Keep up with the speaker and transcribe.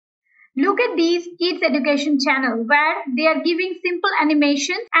Look at these kids education channel where they are giving simple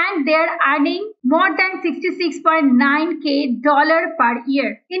animations and they are earning more than 66.9k dollar per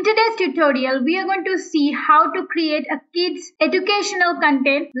year. In today's tutorial, we are going to see how to create a kids educational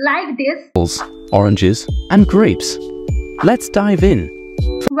content like this. Oranges and grapes. Let's dive in.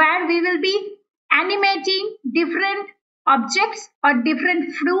 Where we will be animating different objects or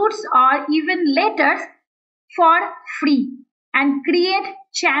different fruits or even letters for free and create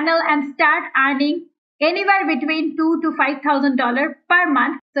channel and start earning anywhere between $2,000 to $5,000 per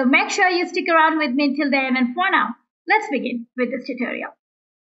month. So make sure you stick around with me till the end, and for now, let's begin with this tutorial.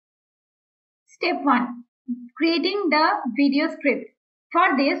 Step 1. Creating the video script.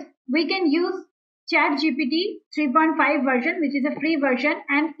 For this, we can use ChatGPT 3.5 version, which is a free version,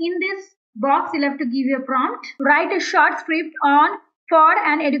 and in this box you'll have to give you a prompt. Write a short script on for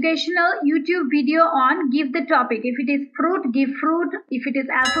an educational YouTube video on give the topic. If it is fruit, give fruit. If it is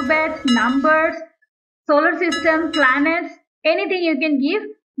alphabets, numbers, solar system, planets, anything you can give.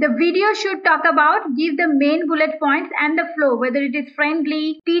 The video should talk about, give the main bullet points and the flow, whether it is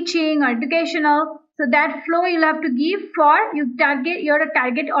friendly, teaching or educational. So that flow you'll have to give for your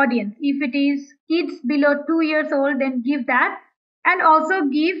target audience. If it is kids below 2 years old, then give that, and also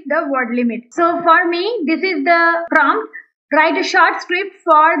give the word limit. So for me, this is the prompt. Write a short script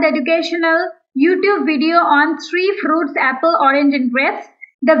for the educational YouTube video on 3 fruits, apple, orange and grapes.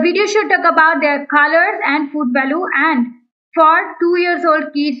 The video should talk about their colors and food value, and for 2 years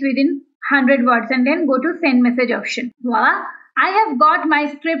old kids within 100 words, and then go to send message option. Voila! I have got my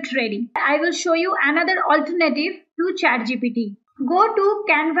script ready. I will show you another alternative to ChatGPT. Go to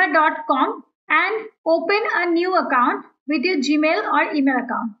canva.com and open a new account with your Gmail or email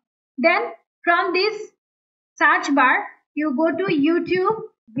account. Then from this search bar, you go to YouTube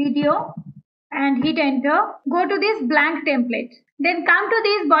video and hit enter. Go to this blank template. Then come to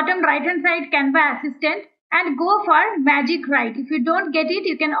this bottom right hand side Canva assistant and go for Magic Write. If you don't get it,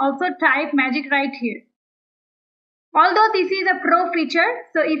 you can also type Magic Write here. Although this is a pro feature,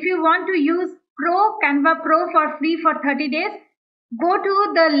 so if you want to use Canva Pro for free for 30 days, go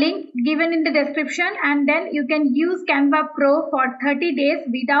to the link given in the description and then you can use Canva Pro for 30 days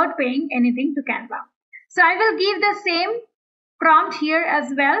without paying anything to Canva. So I will give the same prompt here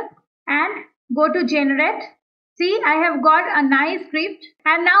as well and go to generate. See, I have got a nice script,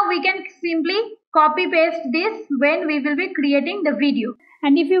 and now we can simply copy paste this when we will be creating the video.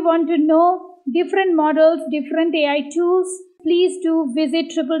 And if you want to know different models, different AI tools, please do visit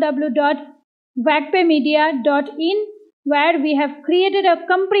www.vagpemedia.in, where we have created a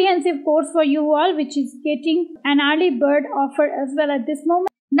comprehensive course for you all, which is getting an early bird offer as well at this moment.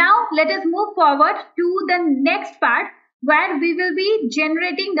 Now let us move forward to the next part, where we will be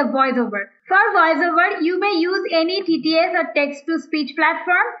generating the voiceover. For voiceover, you may use any TTS or text-to-speech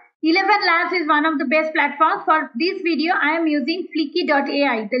platform. 11 Labs is one of the best platforms. For this video, I am using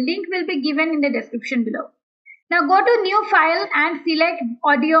flicky.ai. The link will be given in the description below. Now go to new file and select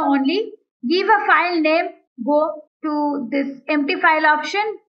audio only. Give a file name. Go to this empty file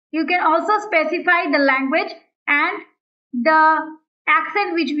option. You can also specify the language and the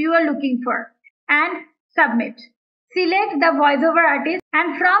accent which you are looking for and submit. Select the voiceover artist,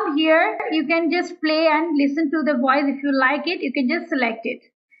 and from here you can just play and listen to the voice. If you like it, you can just select it.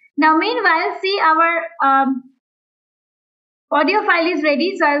 Now meanwhile, see, our audio file is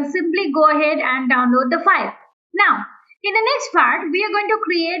ready, so I'll simply go ahead and download the file. Now in the next part, we are going to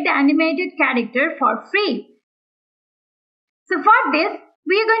create the animated character for free. So for this,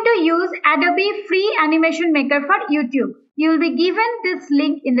 we are going to use Adobe Free Animation Maker for YouTube. You will be given this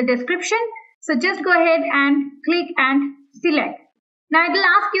link in the description. So just go ahead and click and select. Now it will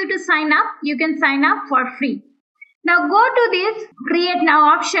ask you to sign up. You can sign up for free. Now go to this create now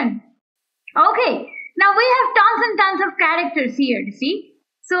option. Okay. Now we have tons and tons of characters here. See?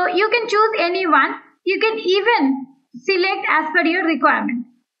 So you can choose any one. You can even select as per your requirement.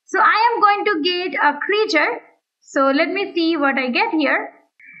 So I am going to get a creature. So let me see what I get here.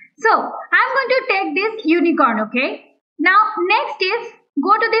 So I'm going to take this unicorn. Okay. Now next is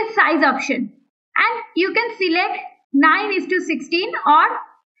go to this size option and you can select 9:16 or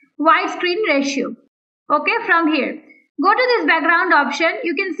widescreen ratio. Okay, from here go to this background option.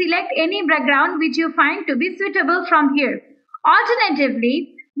 You can select any background which you find to be suitable from here.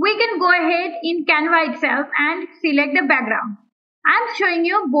 Alternatively, we can go ahead in Canva itself and select the background. I'm showing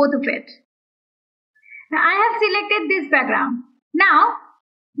you both of it. Now I have selected this background. Now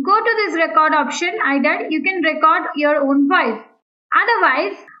go to this record option. Either you can record your own voice.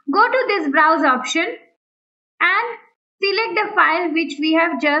 Otherwise, go to this browse option and select the file which we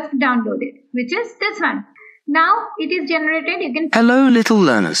have just downloaded, which is this one. Now it is generated. You can. Hello, little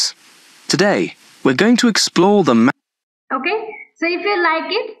learners. Today, we're going to explore the Okay, so if you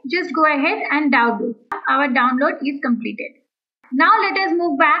like it, just go ahead and download. Our download is completed. Now let us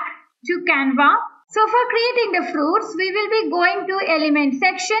move back to Canva. So for creating the fruits, we will be going to element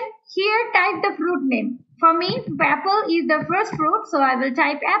section. Here type the fruit name. For me, apple is the first fruit, so I will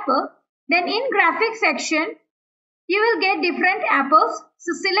type apple. Then in graphic section, you will get different apples.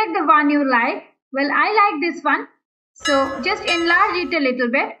 So select the one you like. Well, I like this one. So just enlarge it a little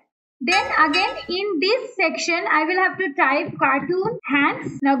bit. Then again in this section, I will have to type cartoon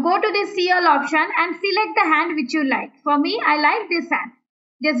hands. Now go to this see all option and select the hand which you like. For me, I like this hand.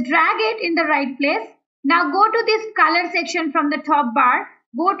 Just drag it in the right place. Now go to this color section from the top bar.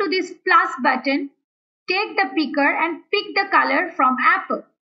 Go to this plus button. Take the picker and pick the color from apple.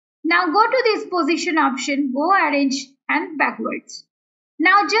 Now go to this position option. Go arrange and backwards.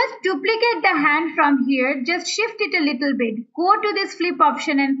 Now just duplicate the hand from here, just shift it a little bit. Go to this flip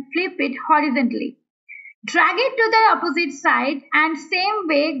option and flip it horizontally. Drag it to the opposite side and same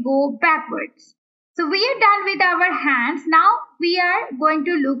way go backwards. So we are done with our hands. Now we are going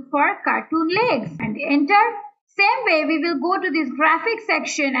to look for cartoon legs and enter. Same way we will go to this graphic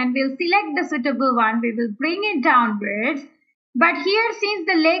section and we'll select the suitable one. We will bring it downwards. But here since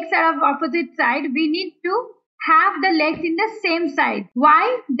the legs are of opposite side, we need to have the legs in the same side.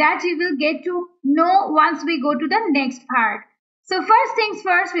 Why? That you will get to know once we go to the next part. So first things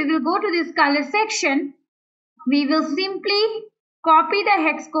first, we will go to this color section. We will simply copy the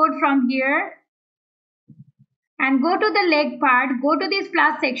hex code from here and go to the leg part, go to this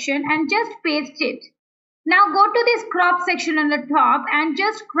plus section and just paste it. Now go to this crop section on the top and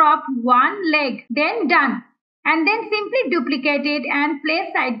just crop one leg, then done. And then simply duplicate it and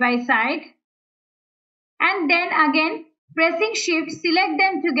place side by side. And then again pressing shift, select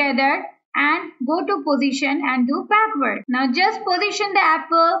them together and go to position and do backward. Now just position the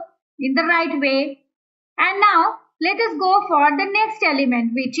apple in the right way. And now let us go for the next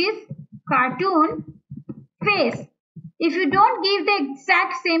element, which is cartoon face. If you don't give the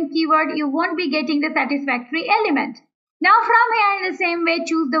exact same keyword, you won't be getting the satisfactory element. Now from here in the same way,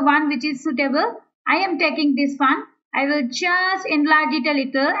 choose the one which is suitable. I am taking this one. I will just enlarge it a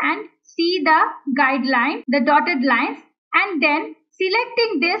little and see the guideline, the dotted lines, and then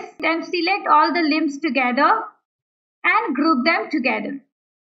selecting this and select all the limbs together and group them together.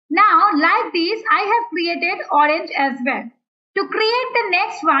 Now like this, I have created orange as well. To create the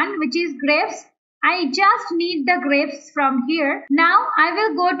next one, which is grapes, I just need the grapes from here. Now I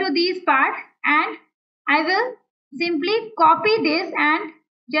will go to this part and I will simply copy this and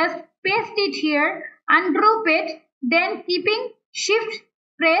just paste it here, ungroup it, then keeping shift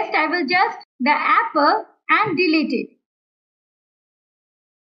pressed, I will just the apple and delete it.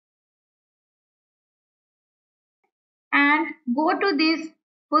 And go to this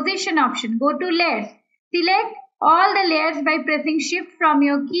position option, go to layers. Select all the layers by pressing shift from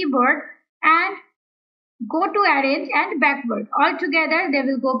your keyboard and go to arrange and backward. All together they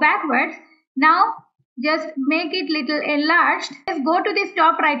will go backwards. Now just make it little enlarged. Just go to this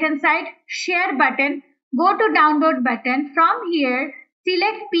top right hand side, share button, go to download button. From here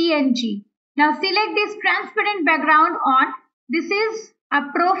select PNG. Now select this transparent background on. This is a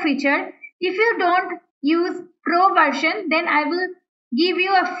pro feature. If you don't use pro version, then I will give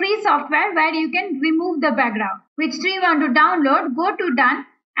you a free software where you can remove the background. Which tree you want to download, go to done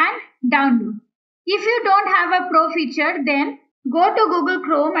and download. If you don't have a pro feature, then go to Google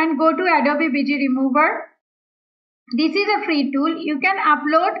Chrome and go to Adobe BG Remover. This is a free tool. You can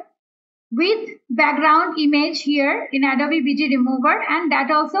upload with background image here in Adobe BG Remover, and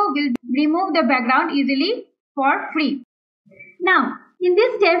that also will remove the background easily for free. Now in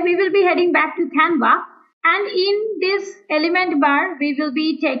this step we will be heading back to Canva, and in this element bar we will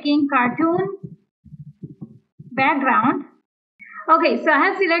be taking cartoon background. Okay, so I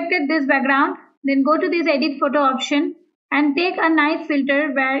have selected this background. Then go to this edit photo option and take a nice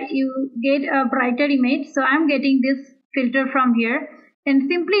filter where you get a brighter image. So I'm getting this filter from here. Then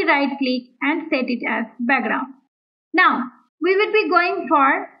simply right click and set it as background. Now we will be going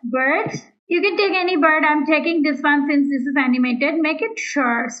for birds. You can take any bird. I'm taking this one since this is animated. Make it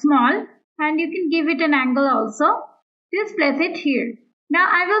small and you can give it an angle also. Just place it here. Now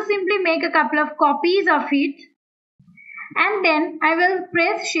I will simply make a couple of copies of it. And then I will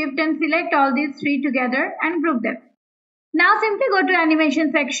press shift and select all these three together and group them. Now simply go to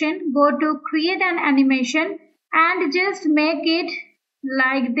animation section, go to create an animation and just make it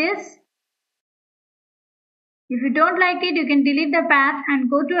like this. If you don't like it, you can delete the path and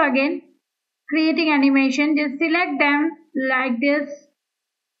go to again creating animation. Just select them like this.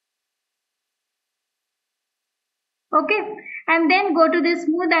 Okay, and then go to this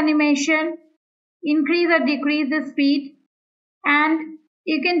smooth animation, increase or decrease the speed, and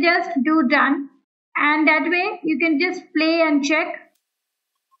you can just do done, and that way you can just play and check.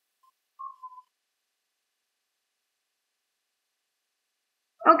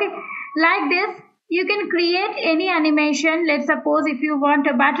 Okay, like this you can create any animation. Let's suppose if you want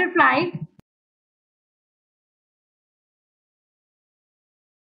a butterfly.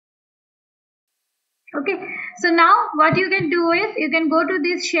 Okay, so now what you can do is you can go to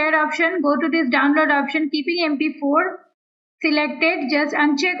this share option, go to this download option, keeping MP4 selected, just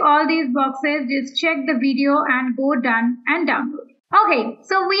uncheck all these boxes, just check the video and go done and download. Okay,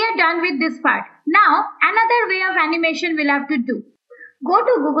 so we are done with this part. Now another way of animation we'll have to do. Go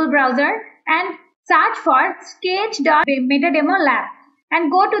to Google browser and search for sketch.metademo.lab and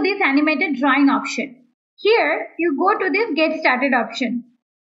go to this animated drawing option. Here you go to this get started option.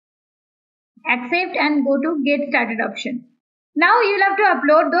 Accept and go to get started option. Now you'll have to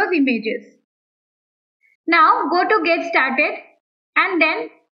upload those images. Now go to get started and then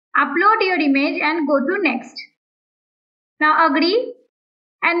upload your image and go to next. Now agree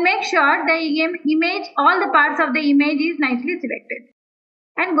and make sure the image, all the parts of the image is nicely selected,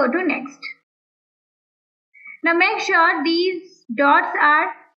 and go to next. Now make sure these dots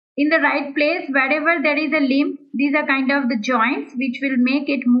are in the right place. Wherever there is a limb, these are kind of the joints which will make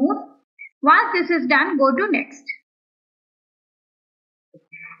it move. Once this is done, go to next.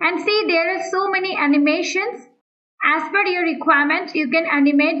 And see, there are so many animations. As per your requirements, you can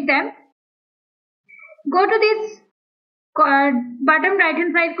animate them. Go to this bottom right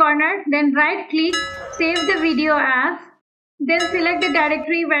hand side corner, then right click, save the video as, then select the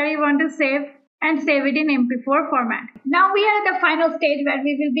directory where you want to save and save it in MP4 format. Now we are at the final stage where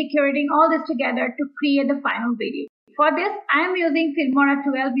we will be curating all this together to create the final video. For this, I am using Filmora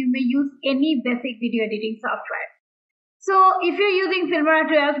 12. You may use any basic video editing software. So if you're using Filmora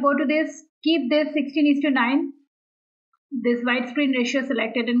 12, go to this, keep this 16:9, this widescreen ratio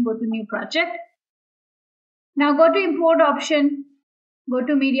selected and go to new project. Now go to import option, go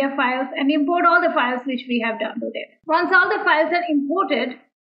to media files and import all the files which we have downloaded. Once all the files are imported,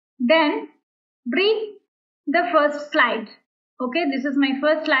 then bring the first slide. Okay, this is my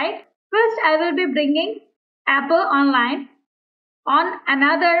first slide. First, I will be bringing Apple online on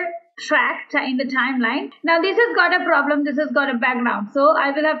another track in the timeline. Now this has got a problem, this has got a background, so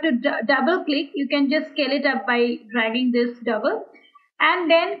I will have to double click. You can just scale it up by dragging this double and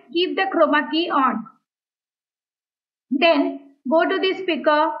then keep the chroma key on. Then go to this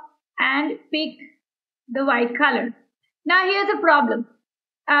picker and pick the white color. Now here's a problem.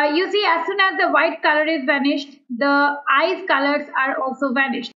 You see, as soon as the white color is vanished, the eyes colors are also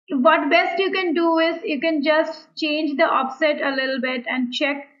vanished. What best you can do is you can just change the offset a little bit and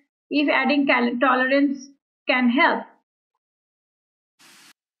check if adding tolerance can help.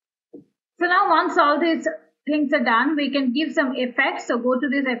 So now once all these things are done, we can give some effects. So go to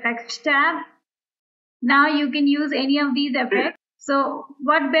this effects tab. Now you can use any of these effects. So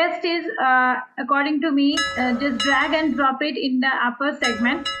what best is, according to me, just drag and drop it in the upper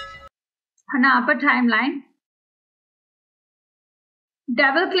segment, on the upper timeline.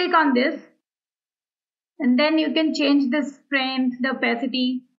 Double click on this and then you can change the frame, the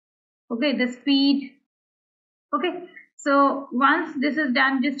opacity, okay, the speed. Okay, so once this is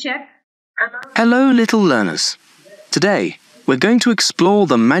done, just check. Hello, little learners. Today, we're going to explore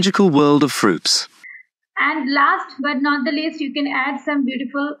the magical world of fruits. And last but not the least, you can add some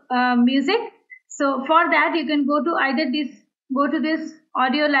beautiful music. So for that, you can go to either this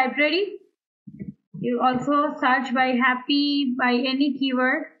audio library. You also search by happy by any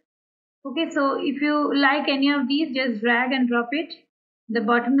keyword. Okay, so if you like any of these, just drag and drop it. The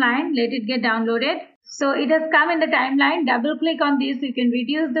bottom line, let it get downloaded. So it has come in the timeline. Double click on this. You can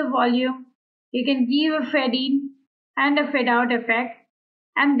reduce the volume. You can give a fade in and a fade out effect.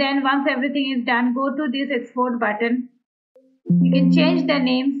 And then once everything is done, go to this export button. You can change the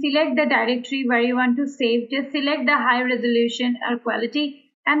name, select the directory where you want to save. Just select the high resolution or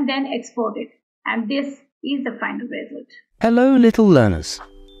quality and then export it. And this is the final result. Hello, little learners.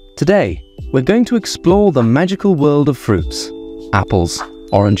 Today, we're going to explore the magical world of fruits. Apples,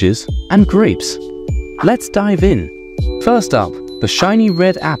 oranges, and grapes. Let's dive in. First up, the shiny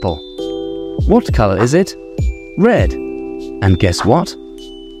red apple. What color is it? Red. And guess what?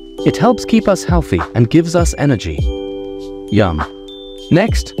 It helps keep us healthy and gives us energy. Yum.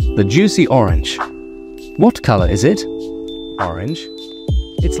 Next, the juicy orange. What color is it? Orange.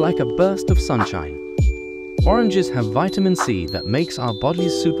 It's like a burst of sunshine. Oranges have vitamin C that makes our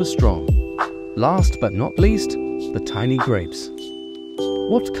bodies super strong. Last but not least, the tiny grapes.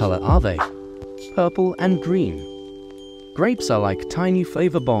 What color are they? Purple and green. Grapes are like tiny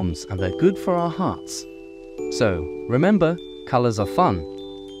flavor bombs and they're good for our hearts. So, remember, colors are fun,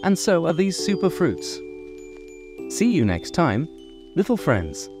 and so are these super fruits. See you next time, little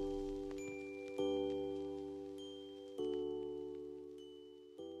friends.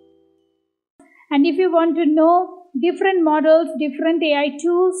 And if you want to know different models, different AI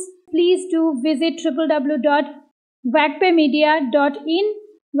tools, please do visit www.vagpemedia.in,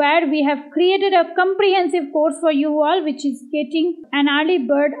 where we have created a comprehensive course for you all, which is getting an early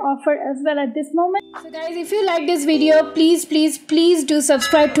bird offer as well at this moment. So guys, if you like this video, please do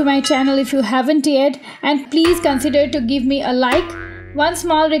subscribe to my channel if you haven't yet, and please consider to give me a like. One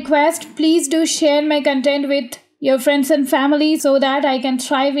small request, please do share my content with your friends and family so that I can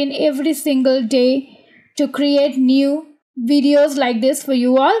thrive in every single day to create new videos like this for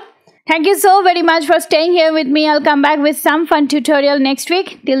you all. Thank you so very much for staying here with me. I'll come back with some fun tutorial next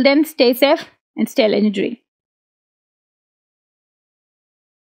week. Till then, stay safe and stay legendary.